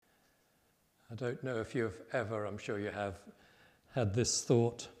I don't know if you've ever, I'm sure you have, had this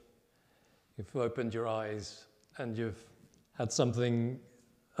thought. You've opened your eyes and you've had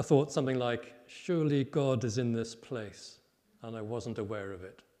a thought something like, surely God is in this place and I wasn't aware of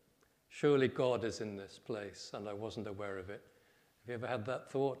it. Surely God is in this place and I wasn't aware of it. Have you ever had that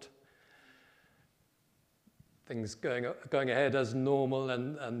thought? Things going ahead as normal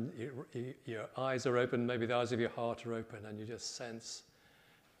and your eyes are open, maybe the eyes of your heart are open, and you just sense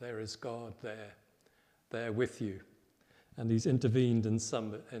there is God there with you. And he's intervened in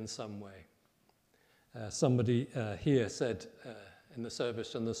some way. Somebody here said in the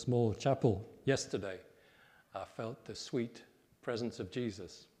service in the small chapel yesterday, I felt the sweet presence of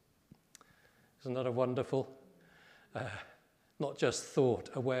Jesus. Isn't that a wonderful, not just thought,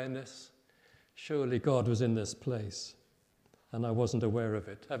 awareness? Surely God was in this place, and I wasn't aware of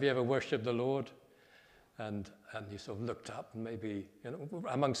it. Have you ever worshipped the Lord? And you sort of looked up, and maybe,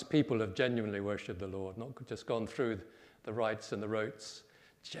 amongst people have genuinely worshipped the Lord, not just gone through the rites and the rotes,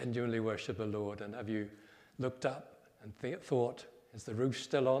 genuinely worshipped the Lord. And have you looked up and thought, is the roof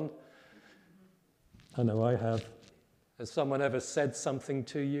still on? I know I have. Has someone ever said something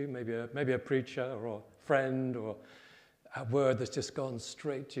to you, maybe a preacher or a friend, or a word that's just gone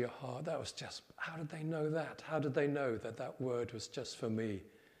straight to your heart? That was just, how did they know that? How did they know that word was just for me?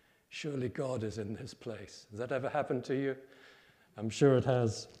 Surely God is in this place. Has that ever happened to you? I'm sure it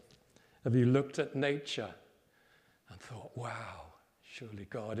has. Have you looked at nature and thought, wow, surely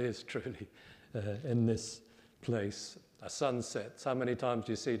God is truly in this place? A sunset. How many times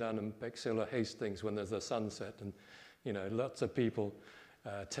do you see down in Bexhill or Hastings when there's a sunset and, lots of people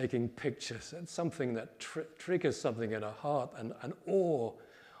taking pictures, and something that triggers something in our heart, and an awe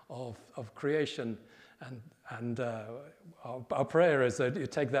of creation. And our prayer is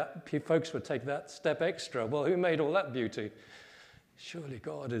that folks would take that step extra. Well, who made all that beauty? Surely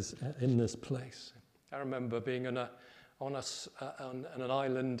God is in this place. I remember being on an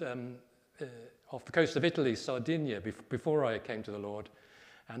island off the coast of Italy, Sardinia, before I came to the Lord,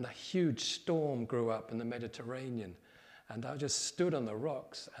 and a huge storm grew up in the Mediterranean. And I just stood on the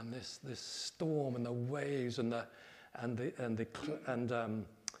rocks, and this storm and the waves and the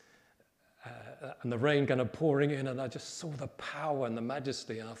rain kind of pouring in, and I just saw the power and the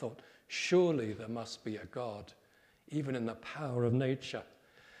majesty, and I thought, surely there must be a God, even in the power of nature.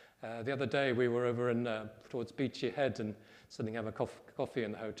 The other day we were over towards Beachy Head and sitting having a coffee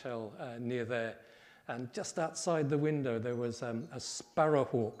in the hotel near there, and just outside the window there was a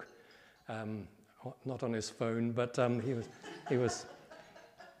sparrowhawk. Not on his phone, but the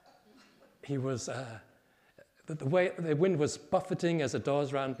way the wind was buffeting as it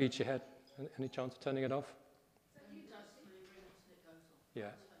does around Beachy Head. Any chance of turning it off? Yeah,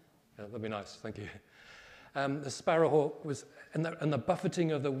 that'd be nice. Thank you. The sparrowhawk was, and the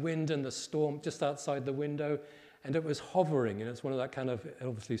buffeting of the wind and the storm just outside the window, and it was hovering. It's one of that kind of,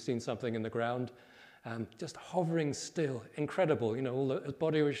 obviously seen something in the ground, just hovering still. Incredible. All his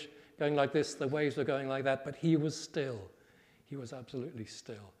body was going like this, the waves were going like that, but he was still. He was absolutely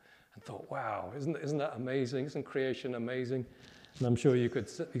still. And thought, wow, isn't that amazing? Isn't creation amazing? And I'm sure you could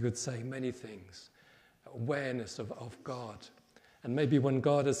say many things. Awareness of God. And maybe when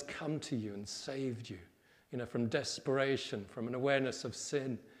God has come to you and saved you, from desperation, from an awareness of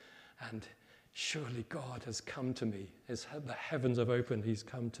sin, and surely God has come to me. The heavens have opened, he's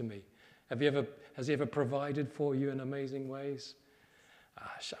come to me. Has he ever provided for you in amazing ways?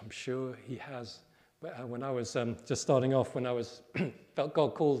 I'm sure he has. When I was just starting off, when I was felt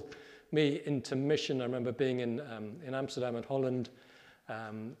God called me into mission. I remember being in Amsterdam and Holland,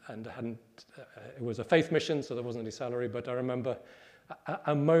 and it was a faith mission, so there wasn't any salary. But I remember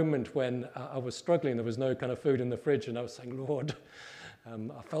a moment when I was struggling. There was no kind of food in the fridge, and I was saying, Lord,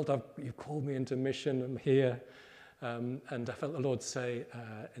 I felt you called me into mission. I'm here, and I felt the Lord say,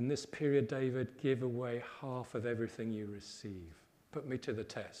 in this period, David, give away half of everything you receive. Put me to the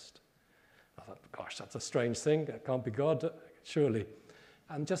test. I thought, gosh, that's a strange thing. That can't be God, surely.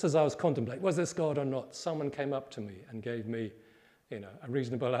 And just as I was contemplating, was this God or not, someone came up to me and gave me, a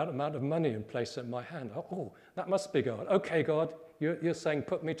reasonable amount of money and placed it in my hand. Oh, that must be God. Okay, God, you're saying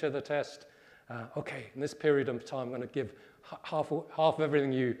put me to the test. Okay, in this period of time, I'm going to give half of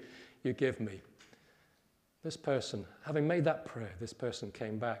everything you give me. This person, having made that prayer, this person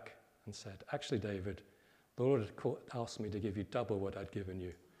came back and said, actually, David, the Lord had asked me to give you double what I'd given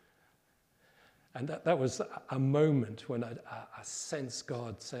you. And that was a moment when I sensed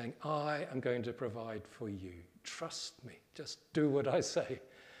God saying, I am going to provide for you. Trust me. Just do what I say.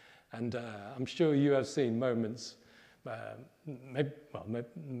 And I'm sure you have seen moments, maybe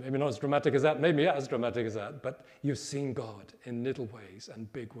not as dramatic as that, maybe as dramatic as that, but you've seen God in little ways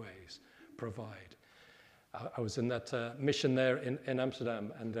and big ways provide. I was in that mission there in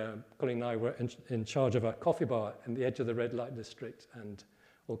Amsterdam, and Colleen and I were in charge of a coffee bar in the edge of the red light district, and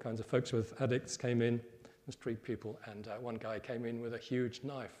all kinds of folks with addicts came in, the street people, and one guy came in with a huge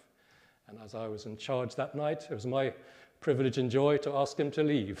knife. And as I was in charge that night, it was my privilege and joy to ask him to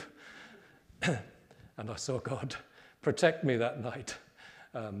leave. And I saw God protect me that night.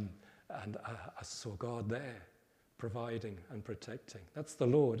 And I saw God there, providing and protecting. That's the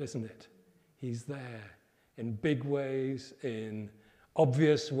Lord, isn't it? He's there in big ways, in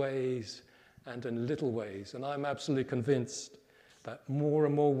obvious ways, and in little ways. And I'm absolutely convinced that more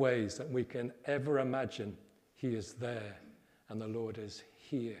and more ways than we can ever imagine, he is there, and the Lord is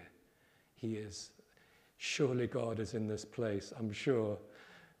here. He is. Surely God is in this place. I'm sure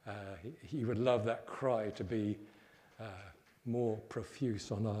he would love that cry to be more profuse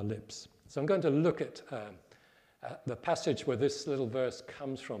on our lips. So I'm going to look at the passage where this little verse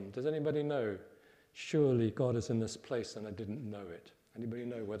comes from. Does anybody know? Surely God is in this place and I didn't know it. Anybody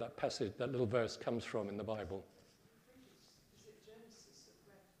know where that passage, that little verse comes from in the Bible? Is it Genesis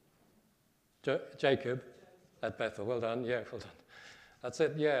at Bethel? Jacob at Bethel. Well done. Yeah, well done. That's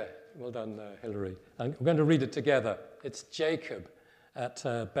it. Yeah, well done, Hilary. And we're going to read it together. It's Jacob at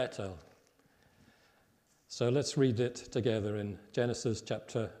Bethel. So let's read it together in Genesis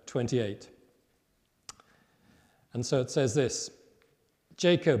chapter 28. And so it says this: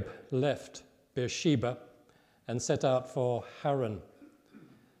 Jacob left Beersheba and set out for Haran.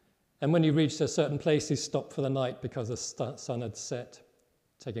 And when he reached a certain place, he stopped for the night because the sun had set.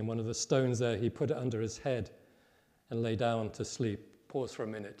 Taking one of the stones there, he put it under his head and lay down to sleep. Pause for a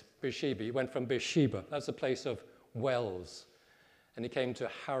minute. Beersheba, he went from Beersheba, that's a place of wells, and he came to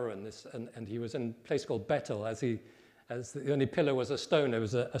Haran, and he was in a place called Bethel, as the only pillar was a stone. It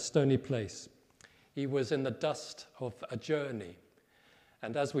was a stony place. He was in the dust of a journey,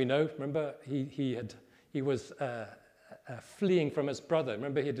 and as we know, remember, he was fleeing from his brother.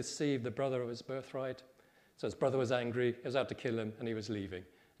 Remember, he had deceived the brother of his birthright, so his brother was angry, he was out to kill him, and he was leaving,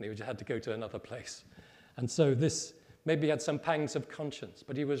 and he had to go to another place. And so this, maybe he had some pangs of conscience,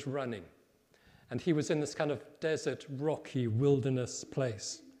 but he was running. And he was in this kind of desert, rocky, wilderness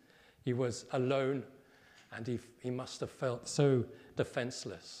place. He was alone, and he must have felt so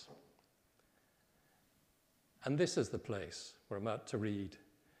defenseless. And this is the place we're about to read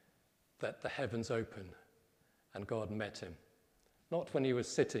that the heavens open and God met him. Not when he was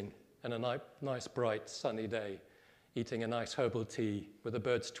sitting in a nice, bright, sunny day, eating a nice herbal tea with the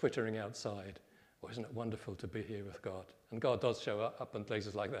birds twittering outside. Oh, isn't it wonderful to be here with God? And God does show up in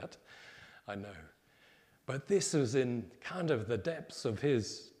places like that, I know. But this was in kind of the depths of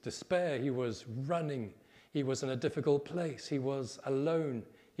his despair. He was running. He was in a difficult place. He was alone.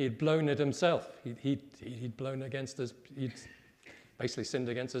 He'd blown it himself. He'd blown against he'd basically sinned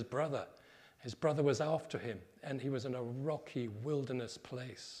against his brother. His brother was after him, and he was in a rocky wilderness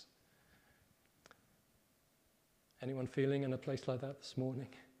place. Anyone feeling in a place like that this morning?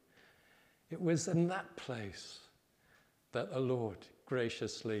 It was in that place that the Lord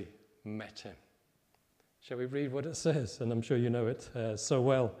graciously met him. Shall we read what it says? And I'm sure you know it so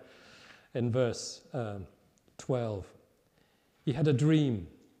well. In verse 12. He had a dream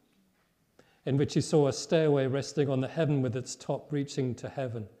in which he saw a stairway resting on the heaven with its top reaching to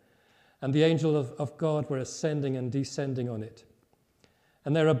heaven. And the angel of God were ascending and descending on it.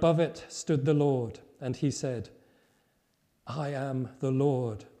 And there above it stood the Lord, and he said, I am the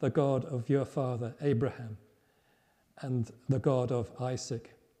Lord, the God of your father Abraham, and the God of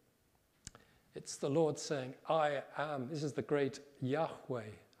Isaac. It's the Lord saying, I am. This is the great Yahweh,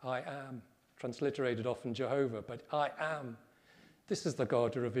 I am. Transliterated often Jehovah, but I am. This is the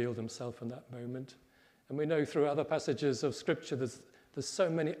God who revealed himself in that moment. And we know through other passages of Scripture there's so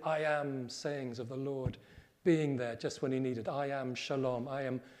many I am sayings of the Lord being there just when he needed. I am Shalom. I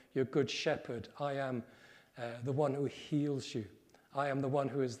am your good shepherd. I am the one who heals you. I am the one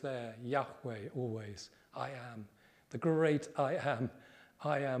who is there. Yahweh always. I am. The great I am.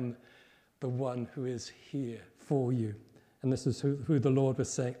 I am the one who is here for you. And this is who the Lord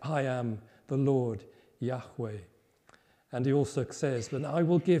was saying. I am the Lord Yahweh. And he also says, but I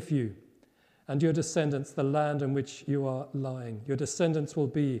will give you and your descendants the land in which you are lying. Your descendants will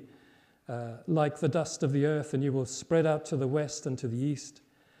be like the dust of the earth, and you will spread out to the west and to the east,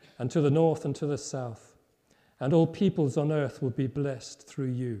 and to the north and to the south. And all peoples on earth will be blessed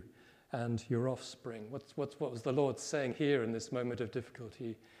through you and your offspring. What was the Lord saying here in this moment of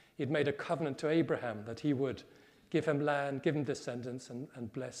difficulty? He'd made a covenant to Abraham that he would give him land, give him descendants,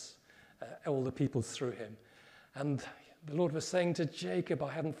 and bless all the peoples through him. And the Lord was saying to Jacob,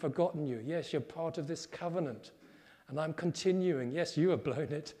 I haven't forgotten you. Yes, you're part of this covenant. And I'm continuing. Yes, you have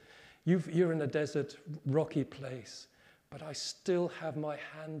blown it. You're in a desert, rocky place, but I still have my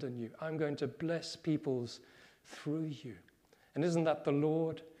hand on you. I'm going to bless peoples through you. And isn't that the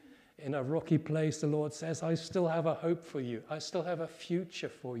Lord? In a rocky place, the Lord says, I still have a hope for you. I still have a future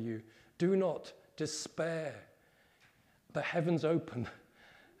for you. Do not despair. The heavens open.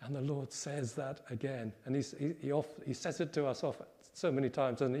 And the Lord says that again. And he says it to us so many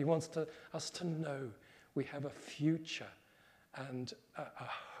times. And he wants us to know we have a future and a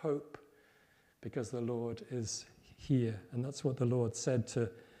hope because the Lord is here. And that's what the Lord said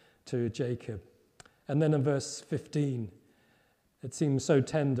to Jacob. And then in verse 15, it seems so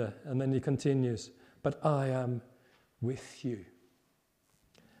tender. And then he continues, but I am with you.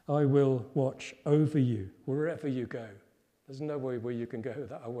 I will watch over you wherever you go. There's no way where you can go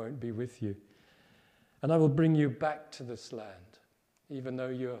that I won't be with you. And I will bring you back to this land, even though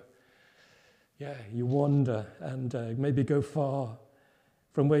you wander and maybe go far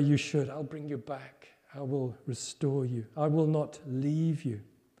from where you should. I'll bring you back. I will restore you. I will not leave you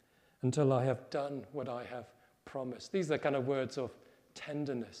until I have done what I have promised. These are kind of words of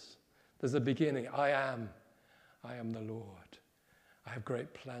tenderness. There's a beginning. I am the Lord. I have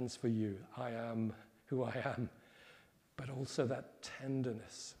great plans for you. I am who I am. But also that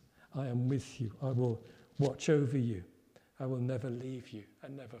tenderness. I am with you. I will watch over you. I will never leave you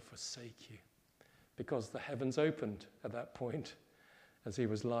and never forsake you. Because the heavens opened at that point as he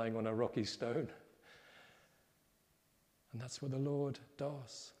was lying on a rocky stone. And that's what the Lord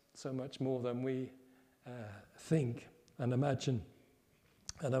does. So much more than we think and imagine.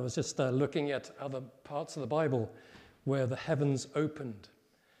 And I was just looking at other parts of the Bible where the heavens opened.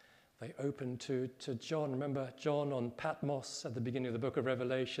 They opened to John. Remember John on Patmos at the beginning of the book of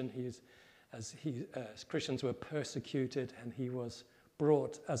Revelation? As Christians were persecuted, and he was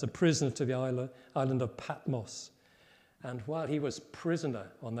brought as a prisoner to the island of Patmos. And while he was prisoner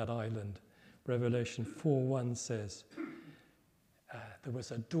on that island, Revelation 4:1 says, there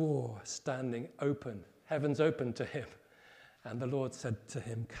was a door standing open, heavens open to him. And the Lord said to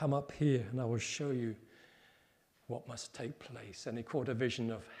him, come up here and I will show you what must take place. And he caught a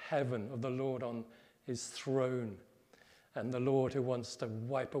vision of heaven, of the Lord on his throne, and the Lord who wants to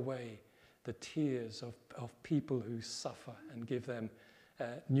wipe away the tears of people who suffer and give them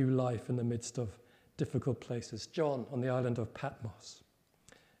new life in the midst of difficult places. John on the island of Patmos.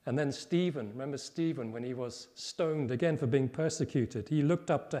 And then Stephen, remember Stephen when he was stoned again for being persecuted. He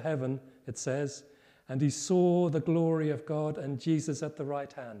looked up to heaven, it says, and he saw the glory of God and Jesus at the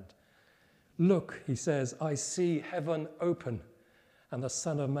right hand. Look, he says, I see heaven open and the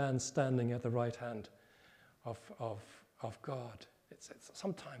Son of Man standing at the right hand of God. It's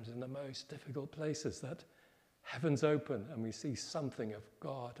sometimes in the most difficult places that heaven's open and we see something of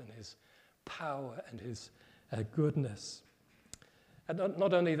God and his power and his goodness. And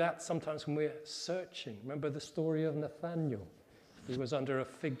not only that, sometimes when we're searching, remember the story of Nathanael? He was under a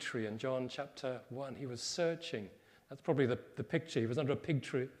fig tree in John chapter 1. He was searching. That's probably the picture. He was under a pig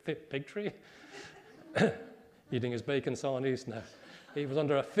tree? Eating his bacon sarnies? No. He was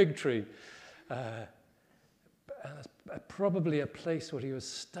under a fig tree. Probably a place where he was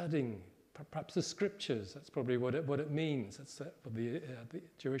studying, perhaps the scriptures. That's probably what it means. That's what the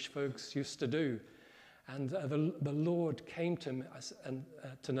Jewish folks used to do. And the Lord came to him and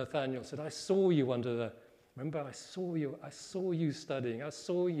to Nathanael, said, I saw you under the... Remember, I saw you studying. I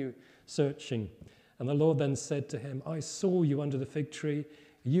saw you searching. And the Lord then said to him, I saw you under the fig tree.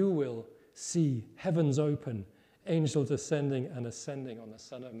 You will see heavens open, angels descending and ascending on the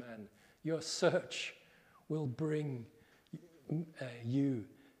Son of Man. Your search will bring you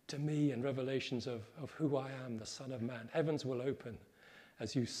to me and revelations of who I am, the Son of Man. Heavens will open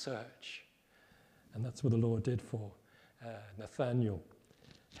as you search. And that's what the Lord did for Nathanael.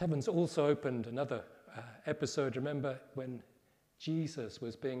 Heavens also opened another episode, remember, when Jesus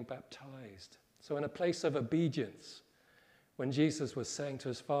was being baptized. So in a place of obedience, when Jesus was saying to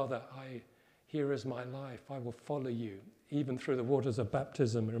his Father, here is my life, I will follow you, even through the waters of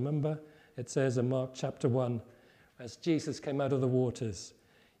baptism. Remember, it says in Mark chapter 1, as Jesus came out of the waters,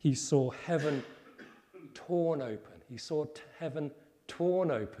 he saw heaven torn open. He saw heaven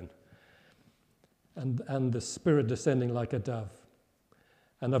torn open. And the Spirit descending like a dove.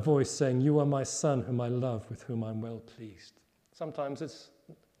 And a voice saying, you are my Son whom I love, with whom I'm well pleased. Sometimes it's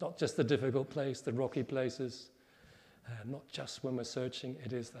not just the difficult place, the rocky places, not just when we're searching,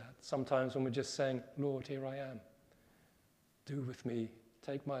 it is that. Sometimes when we're just saying, Lord, here I am. Do with me,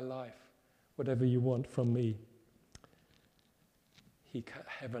 take my life, whatever you want from me.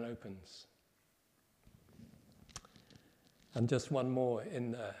 Heaven opens. And just one more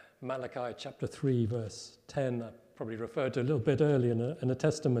in Malachi chapter 3, verse 10. probably referred to a little bit earlier in a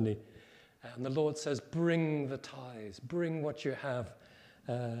testimony. And the Lord says, bring the tithes, bring what you have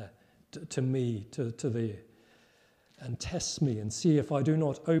to me, and test me and see if I do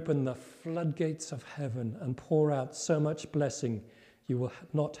not open the floodgates of heaven and pour out so much blessing, you will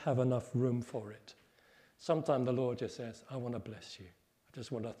not have enough room for it. Sometimes the Lord just says, I want to bless you. I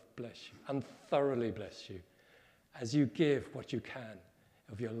just want to bless you and thoroughly bless you as you give what you can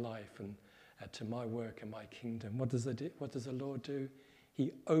of your life and to my work and my kingdom. What does the Lord do?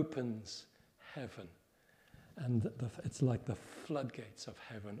 He opens heaven, and it's like the floodgates of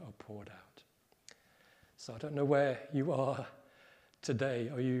heaven are poured out. So I don't know where you are today.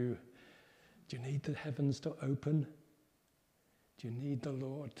 Do you need the heavens to open? Do you need the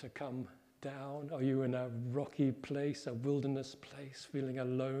Lord to come down? Are you in a rocky place, a wilderness place, feeling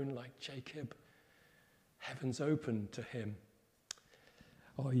alone like Jacob? Heaven's open to him.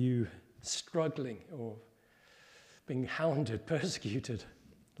 Are you struggling or being hounded, persecuted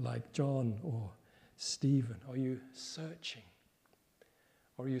like John or Stephen? Are you searching?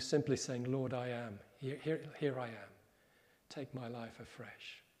 Or are you simply saying, Lord, I am. Here I am. Take my life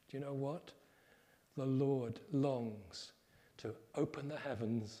afresh. Do you know what? The Lord longs to open the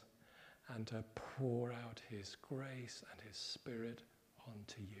heavens and to pour out his grace and his Spirit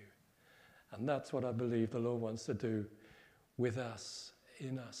onto you. And that's what I believe the Lord wants to do with us,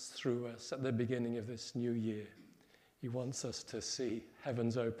 in us, through us at the beginning of this new year. He wants us to see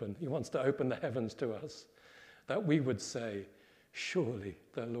heavens open. He wants to open the heavens to us, that we would say, surely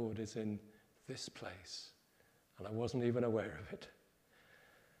the Lord is in this place, and I wasn't even aware of it.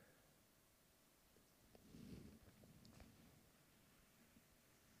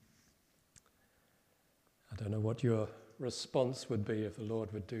 I don't know what your response would be if the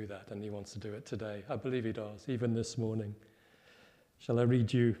Lord would do that, and he wants to do it today. I believe he does, even this morning. Shall I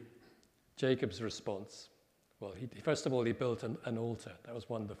read you Jacob's response? Well, first of all, he built an altar. That was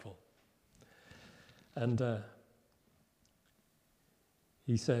wonderful. And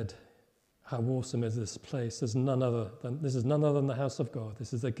he said, how awesome is this place? This is none other than the house of God.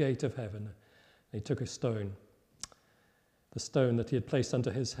 This is the gate of heaven. And he took a stone, the stone that he had placed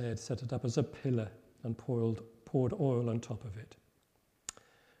under his head, set it up as a pillar, and poured oil on top of it.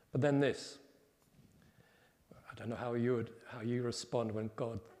 But then this. I don't know how you respond when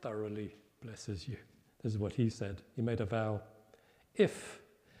God thoroughly blesses you. This is what he said. He made a vow. If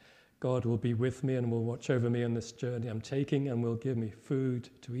God will be with me and will watch over me on this journey I'm taking and will give me food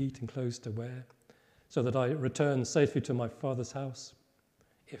to eat and clothes to wear, so that I return safely to my father's house,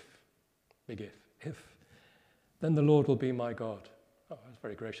 big if, then the Lord will be my God. Oh, that's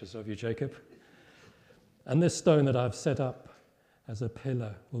very gracious of you, Jacob. And this stone that I've set up as a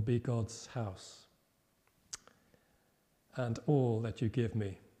pillar will be God's house. And all that you give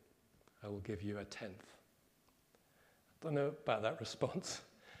me, I will give you 1/10. I don't know about that response.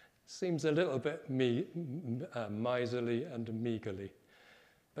 Seems a little bit miserly and meagerly.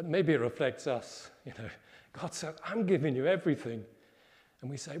 But maybe it reflects us. God said, I'm giving you everything.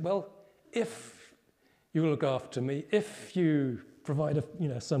 And we say, well, if you look after me, if you provide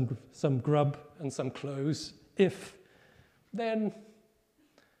some grub and some clothes, then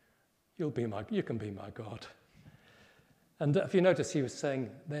you can be my God. And if you notice, he was saying,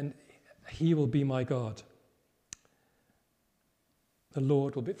 then he will be my God. The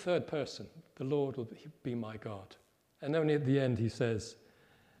Lord will be, third person, the Lord will be my God. And only at the end he says,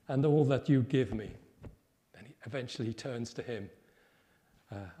 and all that you give me. And eventually he turns to him,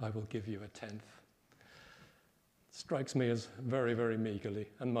 I will give you 1/10. Strikes me as very, very meagerly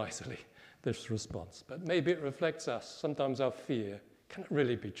and miserly, this response. But maybe it reflects us. Sometimes our fear, can it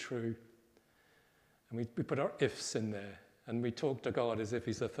really be true? And we put our ifs in there, and we talk to God as if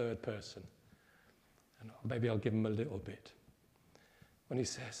he's the third person. And maybe I'll give him a little bit. When he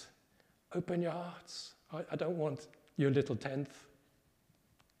says, open your hearts. I don't want your little 1/10,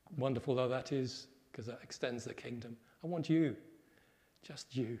 wonderful though that is, because that extends the kingdom. I want you,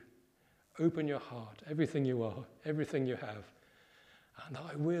 just you. Open your heart, everything you are, everything you have, and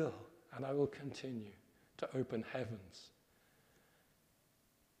I will continue to open heavens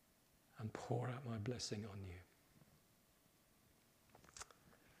and pour out my blessing on you.